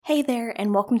Hey there,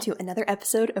 and welcome to another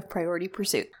episode of Priority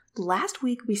Pursuit. Last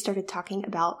week, we started talking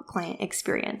about client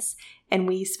experience, and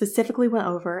we specifically went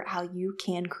over how you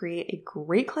can create a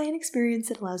great client experience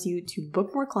that allows you to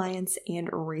book more clients and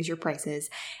raise your prices.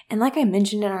 And like I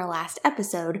mentioned in our last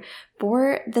episode,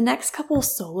 for the next couple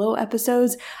solo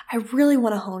episodes, I really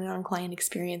want to hone in on client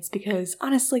experience because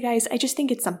honestly, guys, I just think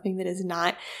it's something that is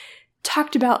not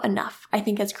talked about enough. I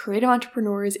think as creative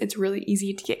entrepreneurs, it's really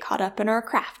easy to get caught up in our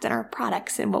craft and our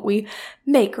products and what we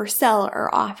make or sell or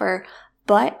offer.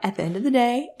 But at the end of the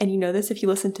day, and you know this if you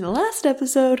listened to the last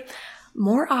episode,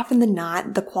 more often than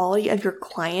not, the quality of your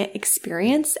client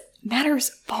experience matters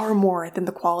far more than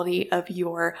the quality of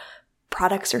your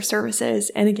products or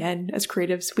services. And again, as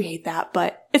creatives, we hate that,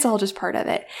 but it's all just part of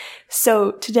it.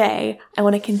 So today, I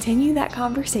want to continue that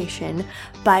conversation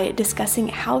by discussing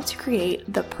how to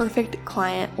create the perfect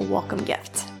client welcome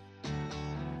gift.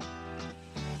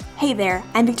 Hey there,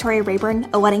 I'm Victoria Rayburn,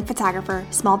 a wedding photographer,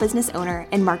 small business owner,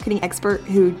 and marketing expert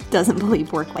who doesn't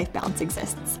believe work-life balance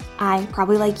exists. I,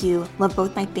 probably like you, love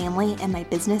both my family and my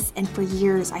business, and for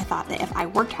years I thought that if I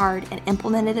worked hard and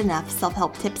implemented enough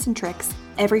self-help tips and tricks,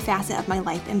 every facet of my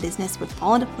life and business would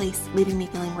fall into place, leaving me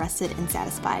feeling rested and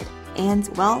satisfied. And,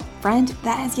 well, friend,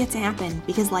 that has yet to happen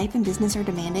because life and business are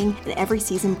demanding and every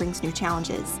season brings new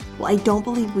challenges. While I don't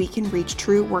believe we can reach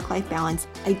true work-life balance,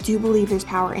 I do believe there's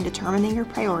power in determining your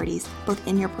priorities, both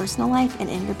in your personal life and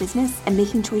in your business, and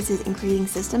making choices and creating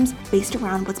systems based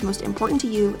around what's most important to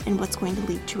you and what's going to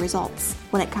lead to results.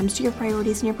 When it comes to your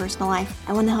priorities in your personal life,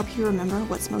 I want to help you remember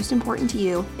what's most important to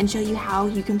you and show you how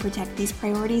you can protect these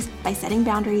priorities by setting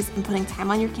boundaries and putting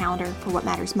time on your calendar for what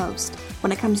matters most.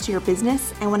 When it comes to your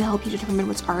business, I want to help you determine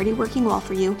what's already working well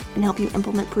for you and help you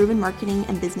implement proven marketing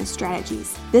and business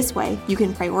strategies. This way, you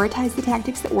can prioritize the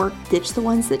tactics that work, ditch the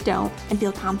ones that don't, and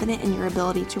feel confident in your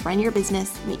ability to run your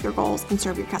business, meet your goals, and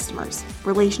serve your customers.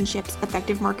 Relationships,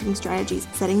 effective marketing strategies,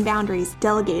 setting boundaries,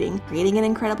 delegating, creating an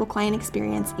incredible client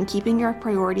experience, and keeping your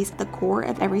priorities at the core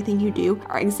of everything you do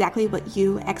are exactly what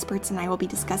you, experts, and I will be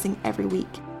discussing every week.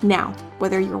 Now,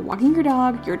 whether you're walking your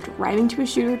dog, you're driving to a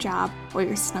shoot or job, or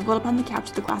you're snuggled up on the couch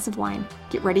with a glass of wine,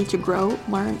 get ready to grow,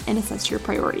 learn, and assess your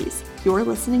priorities. You're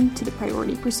listening to the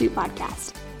Priority Pursuit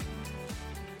Podcast.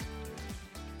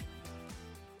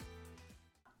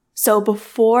 So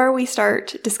before we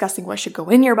start discussing what should go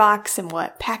in your box and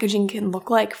what packaging can look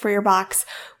like for your box,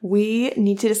 we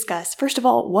need to discuss, first of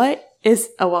all, what is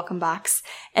a welcome box?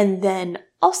 And then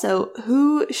also,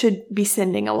 who should be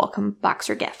sending a welcome box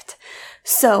or gift?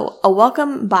 So a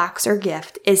welcome box or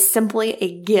gift is simply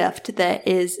a gift that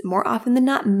is more often than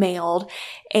not mailed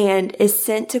and is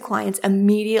sent to clients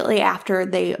immediately after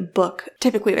they book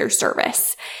typically their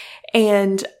service.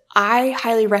 And I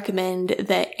highly recommend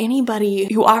that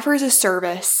anybody who offers a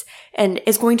service and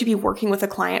is going to be working with a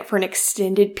client for an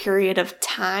extended period of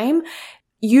time,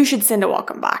 you should send a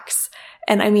welcome box.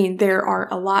 And I mean, there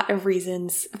are a lot of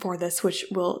reasons for this, which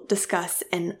we'll discuss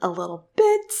in a little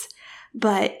bit.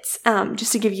 But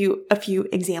just to give you a few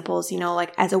examples,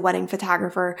 like as a wedding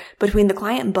photographer, between the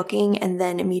client booking and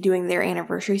then me doing their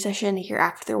anniversary session here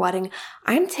after their wedding,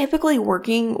 I'm typically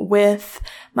working with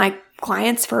my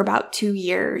clients for about 2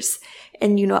 years.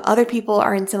 And, other people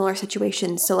are in similar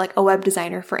situations. So like a web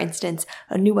designer, for instance,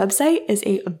 a new website is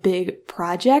a big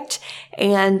project.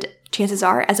 And chances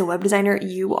are, as a web designer,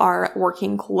 you are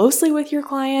working closely with your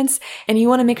clients and you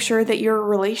want to make sure that your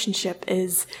relationship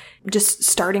is just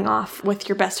starting off with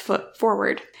your best foot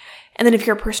forward. And then if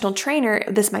you're a personal trainer,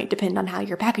 this might depend on how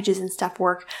your packages and stuff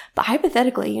work. But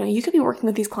hypothetically, you could be working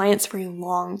with these clients for a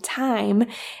long time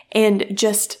and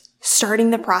just starting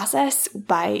the process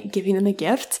by giving them a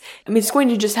gift. It's going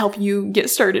to just help you get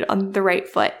started on the right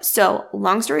foot. So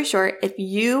long story short, if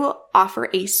you offer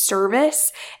a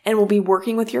service and will be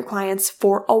working with your clients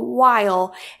for a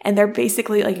while and they're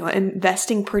basically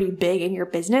investing pretty big in your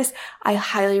business, I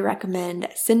highly recommend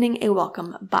sending a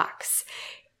welcome box.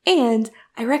 And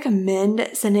I recommend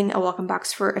sending a welcome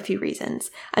box for a few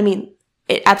reasons.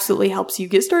 It absolutely helps you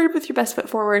get started with your best foot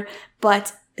forward,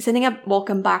 but sending a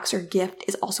welcome box or gift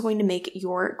is also going to make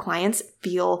your clients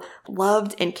feel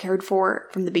loved and cared for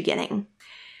from the beginning.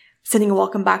 Sending a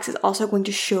welcome box is also going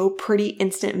to show pretty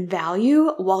instant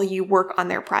value while you work on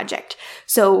their project.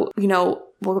 So, we'll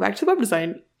go back to the web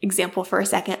design example for a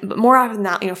second, but more often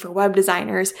than not, for web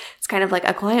designers, it's kind of like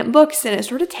a client books and it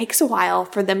sort of takes a while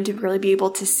for them to really be able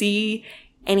to see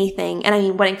anything.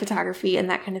 And wedding photography and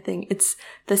that kind of thing, it's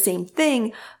the same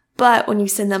thing. But when you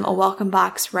send them a welcome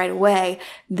box right away,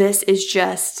 this is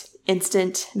just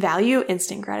instant value,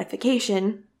 instant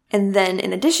gratification. And then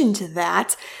in addition to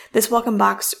that, this welcome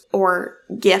box or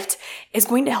gift is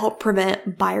going to help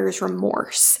prevent buyer's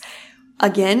remorse.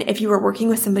 Again, if you are working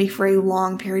with somebody for a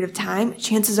long period of time,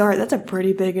 chances are that's a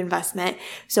pretty big investment.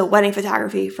 So wedding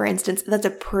photography, for instance, that's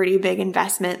a pretty big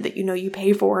investment that you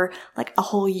pay for like a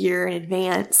whole year in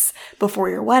advance before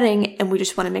your wedding. And we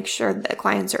just want to make sure that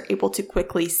clients are able to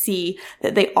quickly see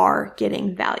that they are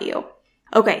getting value.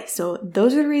 Okay, so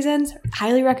those are the reasons.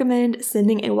 Highly recommend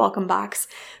sending a welcome box,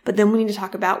 but then we need to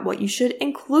talk about what you should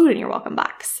include in your welcome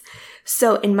box.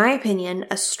 So in my opinion,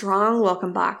 a strong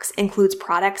welcome box includes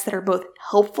products that are both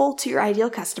helpful to your ideal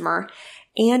customer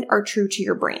and are true to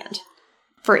your brand.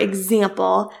 For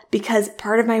example, because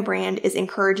part of my brand is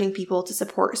encouraging people to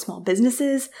support small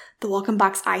businesses, the welcome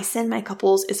box I send my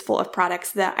couples is full of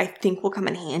products that I think will come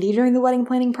in handy during the wedding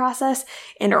planning process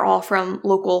and are all from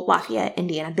local Lafayette,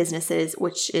 Indiana businesses,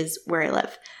 which is where I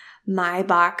live. My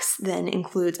box then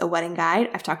includes a wedding guide.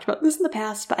 I've talked about this in the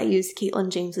past, but I use Caitlin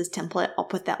James's template. I'll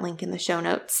put that link in the show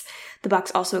notes. The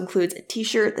box also includes a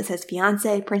t-shirt that says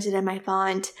fiance printed in my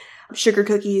font, sugar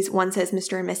cookies. One says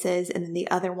Mr. and Mrs., and then the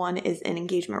other one is an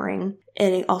engagement ring.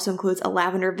 And it also includes a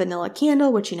lavender vanilla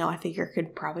candle, which, I figure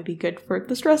could probably be good for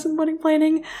the stress and wedding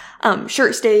planning.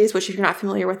 Shirt stays, which if you're not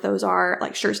familiar with those are,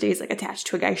 like shirt stays like attached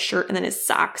to a guy's shirt and then his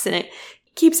socks, and it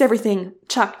keeps everything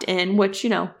tucked in, which,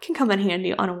 can come in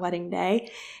handy on a wedding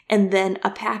day. And then a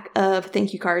pack of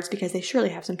thank you cards because they surely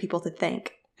have some people to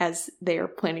thank as they are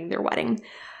planning their wedding.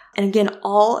 And again,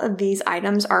 all of these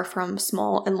items are from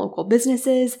small and local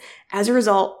businesses. As a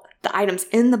result, the items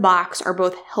in the box are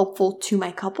both helpful to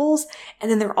my couples, and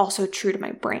then they're also true to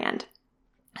my brand.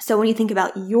 So when you think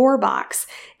about your box,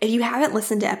 if you haven't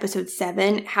listened to episode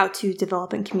 7, how to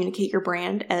develop and communicate your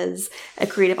brand as a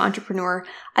creative entrepreneur,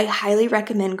 I highly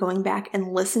recommend going back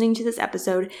and listening to this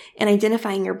episode and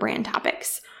identifying your brand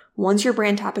topics. Once your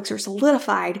brand topics are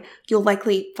solidified, you'll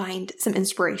likely find some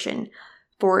inspiration.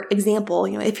 For example,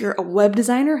 if you're a web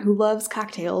designer who loves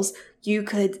cocktails, you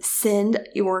could send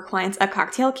your clients a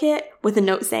cocktail kit with a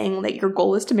note saying that your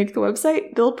goal is to make the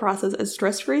website build process as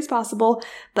stress-free as possible,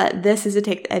 but this is to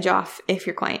take the edge off if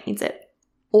your client needs it.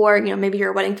 Or, maybe you're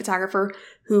a wedding photographer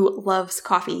who loves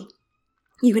coffee.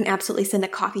 You can absolutely send a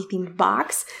coffee-themed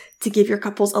box to give your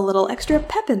couples a little extra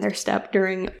pep in their step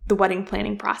during the wedding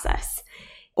planning process.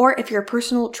 Or if you're a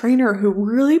personal trainer who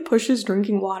really pushes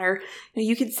drinking water,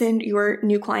 you could send your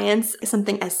new clients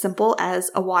something as simple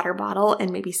as a water bottle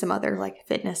and maybe some other like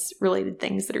fitness related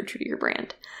things that are true to your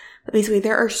brand. But basically,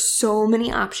 there are so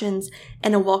many options,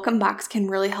 and a welcome box can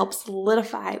really help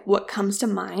solidify what comes to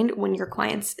mind when your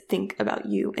clients think about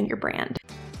you and your brand.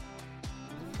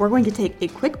 We're going to take a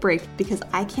quick break because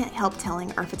I can't help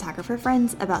telling our photographer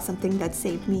friends about something that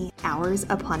saved me hours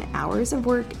upon hours of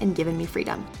work and given me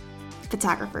freedom.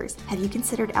 Photographers, have you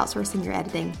considered outsourcing your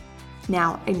editing?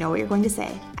 Now, I know what you're going to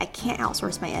say. I can't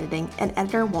outsource my editing. An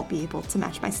editor won't be able to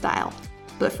match my style.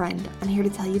 But friend, I'm here to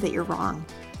tell you that you're wrong.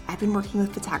 I've been working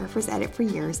with Photographers Edit for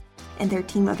years, and their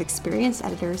team of experienced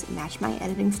editors match my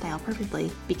editing style perfectly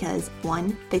because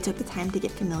 1, they took the time to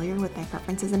get familiar with my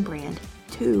preferences and brand.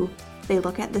 2, they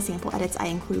look at the sample edits I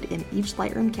include in each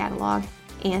Lightroom catalog.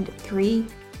 And 3,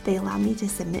 they allow me to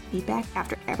submit feedback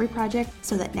after every project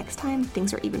so that next time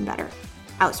things are even better.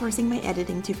 Outsourcing my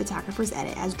editing to Photographers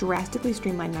Edit has drastically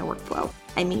streamlined my workflow.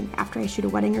 After I shoot a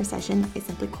wedding or session, I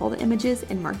simply cull the images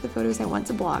and mark the photos I want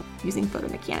to blog using Photo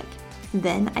Mechanic.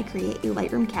 Then I create a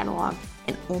Lightroom catalog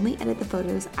and only edit the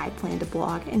photos I plan to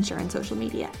blog and share on social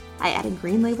media. I add a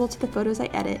green label to the photos I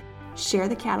edit, share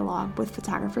the catalog with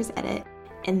Photographers Edit,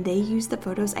 and they use the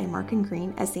photos I mark in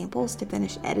green as samples to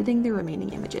finish editing the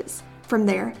remaining images. From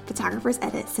there, Photographers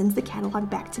Edit sends the catalog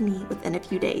back to me within a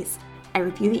few days. I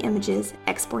review the images,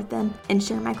 export them, and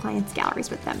share my clients' galleries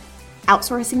with them.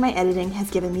 Outsourcing my editing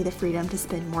has given me the freedom to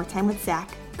spend more time with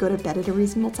Zach, go to bed at a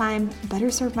reasonable time,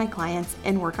 better serve my clients,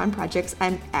 and work on projects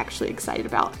I'm actually excited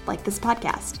about, like this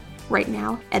podcast. Right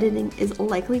now, editing is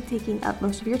likely taking up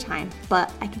most of your time, but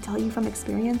I can tell you from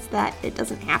experience that it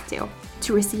doesn't have to.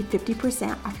 To receive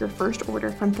 50% off your first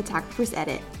order from Photographers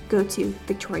Edit, go to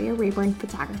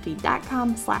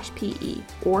victoriarayburnphotography.com/PE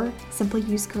or simply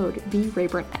use code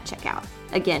VRayburn at checkout.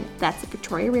 Again, that's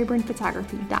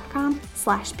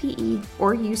victoriarayburnphotography.com/PE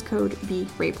or use code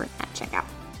VRayburn at checkout.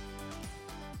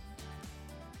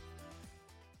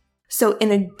 So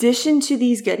in addition to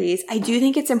these goodies, I do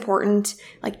think it's important,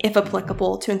 if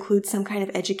applicable, to include some kind of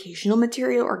educational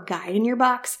material or guide in your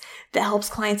box that helps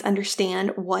clients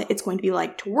understand what it's going to be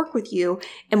like to work with you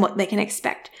and what they can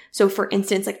expect. So for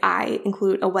instance, I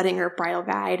include a wedding or bridal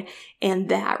guide, and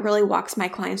that really walks my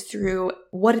clients through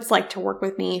what it's like to work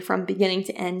with me from beginning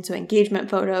to end. So engagement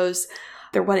photos,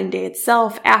 their wedding day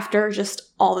itself, after,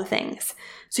 just all the things.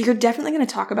 So you're definitely going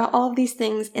to talk about all of these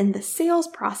things in the sales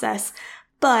process.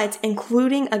 But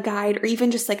including a guide or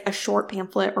even just like a short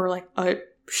pamphlet or like a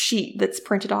sheet that's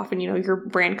printed off in, your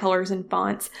brand colors and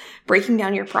fonts, breaking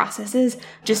down your processes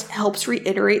just helps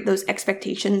reiterate those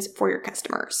expectations for your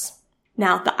customers.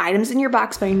 Now, the items in your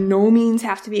box by no means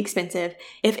have to be expensive.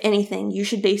 If anything, you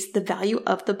should base the value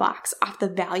of the box off the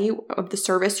value of the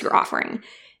service you're offering.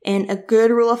 And a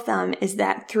good rule of thumb is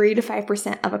that 3 to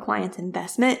 5% of a client's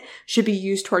investment should be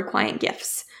used toward client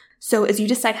gifts. So as you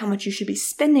decide how much you should be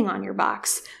spending on your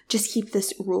box, just keep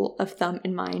this rule of thumb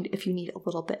in mind if you need a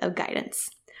little bit of guidance.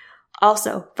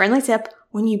 Also, friendly tip,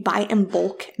 when you buy in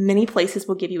bulk, many places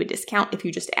will give you a discount if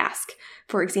you just ask.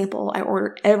 For example, I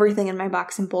ordered everything in my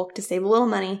box in bulk to save a little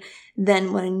money.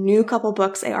 Then when a new couple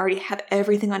books, I already have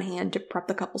everything on hand to prep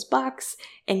the couple's box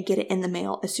and get it in the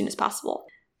mail as soon as possible.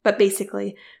 But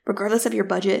basically, regardless of your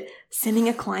budget, sending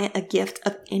a client a gift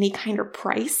of any kind or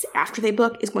price after they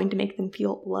book is going to make them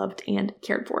feel loved and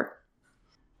cared for.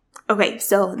 Okay,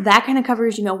 so that kind of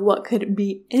covers, what could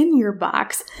be in your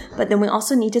box, but then we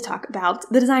also need to talk about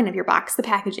the design of your box, the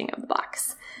packaging of the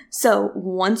box. So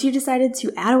once you decided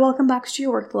to add a welcome box to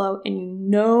your workflow and you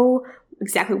know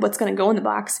exactly what's going to go in the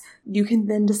box, you can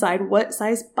then decide what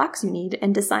size box you need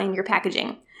and design your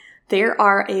packaging. There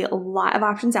are a lot of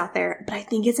options out there, but I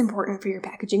think it's important for your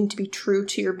packaging to be true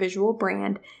to your visual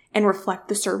brand and reflect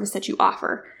the service that you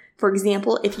offer. For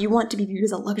example, if you want to be viewed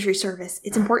as a luxury service,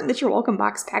 it's important that your welcome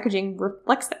box packaging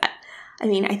reflects that.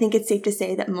 I think it's safe to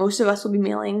say that most of us will be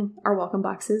mailing our welcome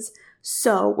boxes.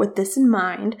 So with this in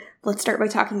mind, let's start by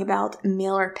talking about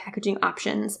mailer packaging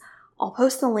options. I'll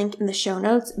post the link in the show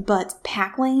notes, but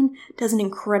Packlane does an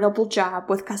incredible job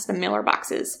with custom mailer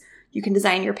boxes. You can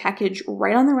design your package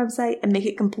right on their website and make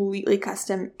it completely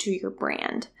custom to your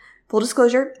brand. Full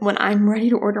disclosure, when I'm ready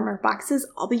to order my boxes,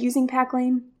 I'll be using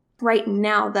Packlane. Right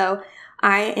now, though,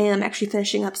 I am actually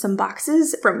finishing up some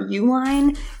boxes from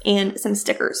Uline and some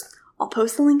stickers. I'll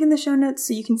post the link in the show notes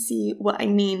so you can see what I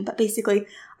mean, but basically,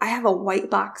 I have a white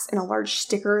box and a large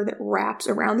sticker that wraps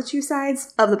around the two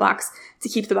sides of the box to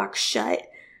keep the box shut.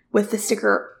 With the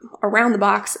sticker around the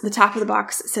box, the top of the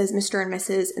box says Mr. and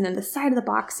Mrs., and then the side of the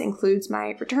box includes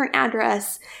my return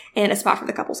address and a spot for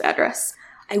the couple's address.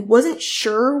 I wasn't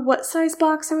sure what size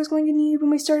box I was going to need when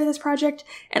we started this project,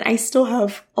 and I still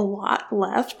have a lot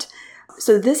left.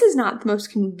 So this is not the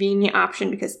most convenient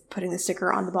option because putting the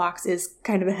sticker on the box is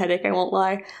kind of a headache, I won't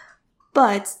lie.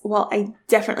 But while I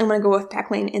definitely want to go with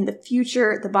Packlane in the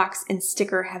future, the box and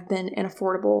sticker have been an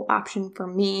affordable option for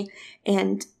me,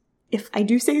 and if I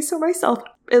do say so myself,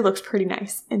 it looks pretty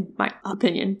nice in my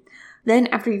opinion. Then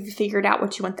after you've figured out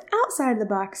what you want the outside of the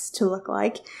box to look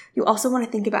like, you also want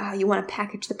to think about how you want to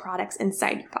package the products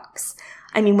inside your box.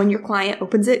 When your client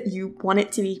opens it, you want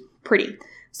it to be pretty.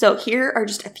 So here are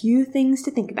just a few things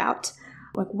to think about.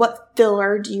 Like, what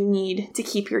filler do you need to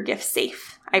keep your gift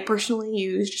safe? I personally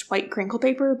use just white crinkle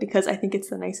paper because I think it's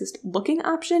the nicest looking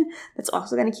option that's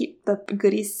also going to keep the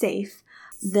goodies safe.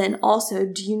 Then also,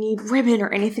 do you need ribbon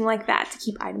or anything like that to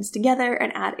keep items together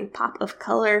and add a pop of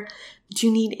color? Do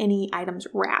you need any items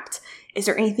wrapped? Is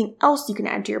there anything else you can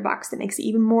add to your box that makes it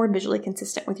even more visually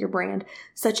consistent with your brand,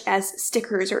 such as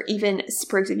stickers or even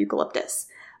sprigs of eucalyptus?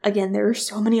 Again, there are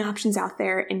so many options out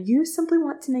there, and you simply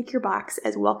want to make your box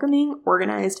as welcoming,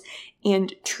 organized,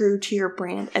 and true to your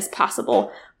brand as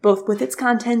possible, both with its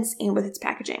contents and with its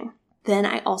packaging. Then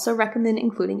I also recommend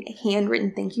including a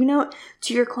handwritten thank you note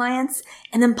to your clients,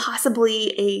 and then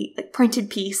possibly a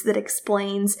printed piece that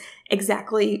explains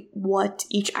exactly what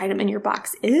each item in your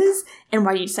box is and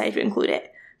why you decided to include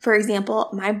it. For example,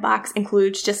 my box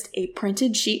includes just a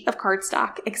printed sheet of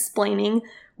cardstock explaining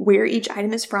where each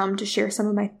item is from to share some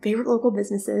of my favorite local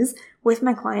businesses with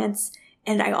my clients,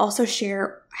 and I also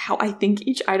share how I think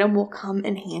each item will come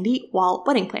in handy while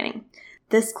wedding planning.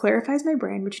 This clarifies my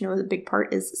brand, which a big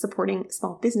part is supporting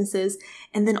small businesses,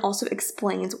 and then also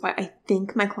explains why I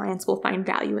think my clients will find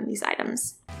value in these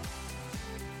items.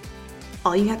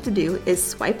 All you have to do is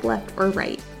swipe left or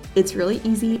right. It's really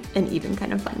easy and even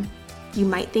kind of fun. You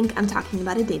might think I'm talking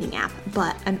about a dating app,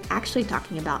 but I'm actually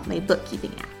talking about my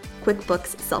bookkeeping app,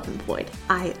 QuickBooks Self-Employed.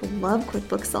 I love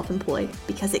QuickBooks Self-Employed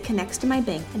because it connects to my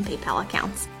bank and PayPal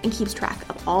accounts and keeps track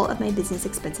of all of my business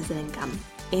expenses and income.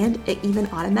 And it even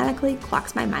automatically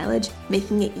clocks my mileage,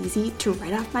 making it easy to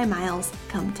write off my miles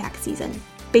come tax season.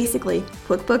 Basically,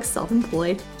 QuickBooks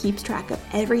Self-Employed keeps track of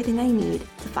everything I need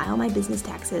to file my business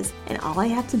taxes, and all I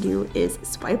have to do is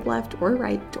swipe left or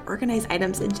right to organize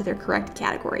items into their correct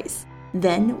categories.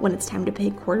 Then, when it's time to pay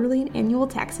quarterly and annual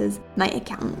taxes, my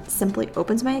accountant simply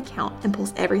opens my account and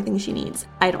pulls everything she needs.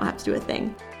 I don't have to do a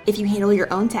thing. If you handle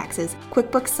your own taxes,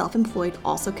 QuickBooks Self-Employed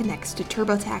also connects to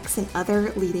TurboTax and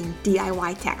other leading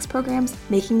DIY tax programs,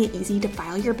 making it easy to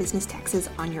file your business taxes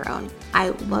on your own. I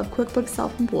love QuickBooks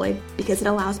Self-Employed because it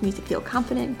allows me to feel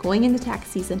confident going into tax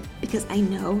season because I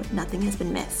know nothing has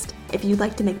been missed. If you'd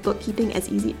like to make bookkeeping as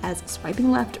easy as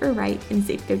swiping left or right and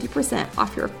save 50%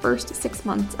 off your first 6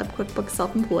 months of QuickBooks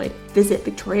Self-Employed, visit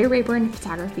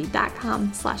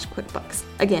VictoriaRayburnPhotography.com/QuickBooks.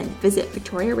 Again, visit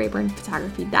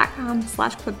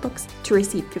VictoriaRayburnPhotography.com/QuickBooks to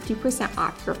receive 50%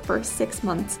 off your first 6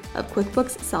 months of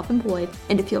QuickBooks Self-Employed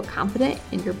and to feel confident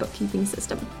in your bookkeeping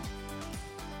system.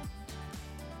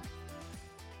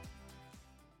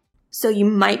 So you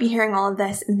might be hearing all of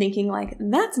this and thinking like,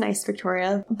 that's nice,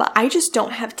 Victoria, but I just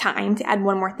don't have time to add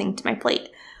one more thing to my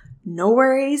plate. No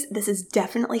worries, this is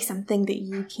definitely something that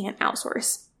you can't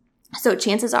outsource. So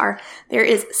chances are there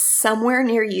is somewhere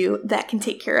near you that can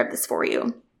take care of this for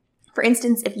you. For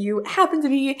instance, if you happen to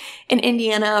be in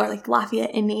Indiana or like the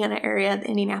Lafayette, Indiana area, the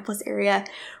Indianapolis area,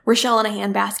 Rochelle in a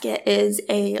Handbasket is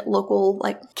a local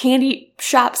like candy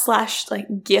shop /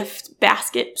 like gift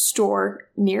basket store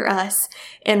near us.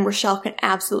 And Rochelle can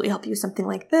absolutely help you with something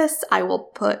like this. I will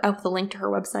put up the link to her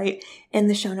website in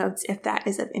the show notes if that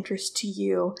is of interest to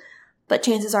you. But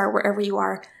chances are wherever you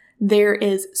are, there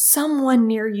is someone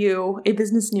near you, a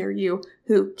business near you,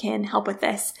 who can help with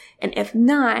this. And if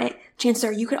not, chances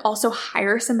are you could also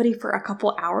hire somebody for a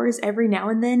couple hours every now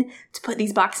and then to put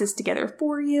these boxes together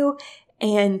for you.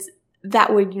 And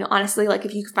that would, honestly, like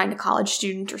if you could find a college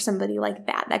student or somebody like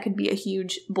that, that could be a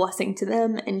huge blessing to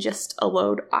them and just a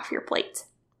load off your plate.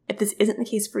 If this isn't the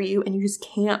case for you and you just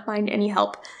can't find any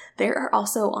help, there are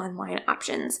also online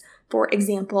options. For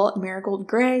example, Marigold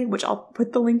Gray, which I'll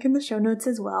put the link in the show notes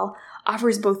as well,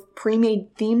 offers both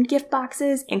pre-made themed gift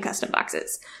boxes and custom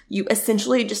boxes. You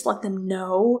essentially just let them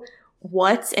know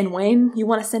what and when you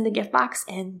want to send a gift box,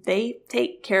 and they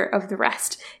take care of the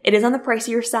rest. It is on the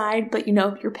pricier side, but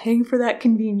you're paying for that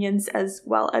convenience as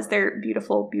well as their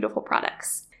beautiful, beautiful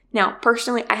products. Now,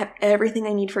 personally, I have everything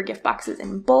I need for gift boxes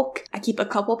in bulk. I keep a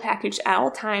couple packaged at all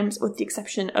times with the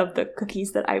exception of the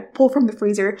cookies that I pull from the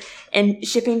freezer, and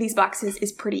shipping these boxes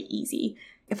is pretty easy.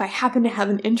 If I happen to have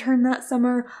an intern that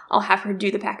summer, I'll have her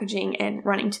do the packaging and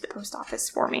running to the post office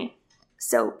for me.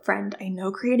 So, friend, I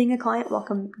know creating a client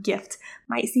welcome gift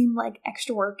might seem like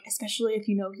extra work, especially if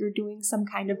you're doing some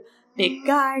kind of big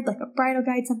guide, like a bridal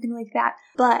guide, something like that.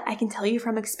 But I can tell you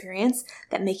from experience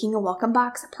that making a welcome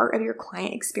box part of your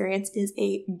client experience is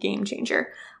a game changer.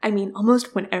 I mean,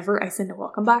 almost whenever I send a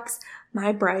welcome box,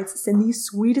 my brides send the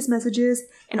sweetest messages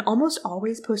and almost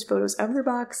always post photos of their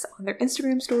box on their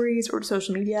Instagram stories or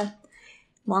social media.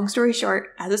 Long story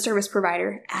short, as a service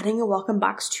provider, adding a welcome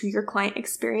box to your client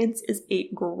experience is a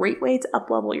great way to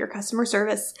uplevel your customer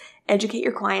service, educate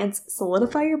your clients,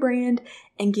 solidify your brand,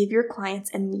 and give your clients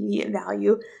immediate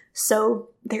value so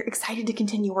they're excited to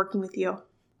continue working with you.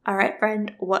 All right,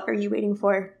 friend, what are you waiting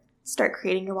for? Start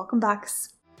creating your welcome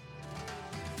box.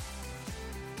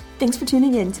 Thanks for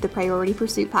tuning in to the Priority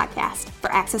Pursuit podcast.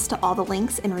 For access to all the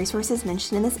links and resources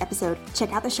mentioned in this episode,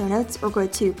 check out the show notes or go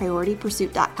to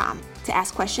PriorityPursuit.com. To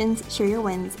ask questions, share your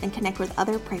wins, and connect with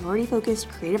other priority-focused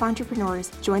creative entrepreneurs,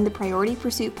 join the Priority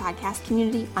Pursuit podcast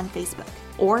community on Facebook.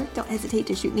 Or don't hesitate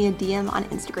to shoot me a DM on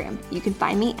Instagram. You can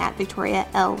find me at Victoria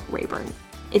L. Rayburn.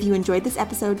 If you enjoyed this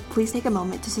episode, please take a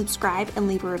moment to subscribe and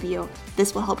leave a review.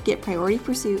 This will help get Priority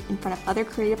Pursuit in front of other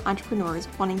creative entrepreneurs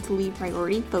wanting to lead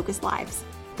priority-focused lives.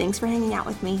 Thanks for hanging out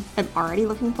with me. I'm already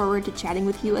looking forward to chatting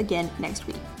with you again next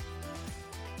week.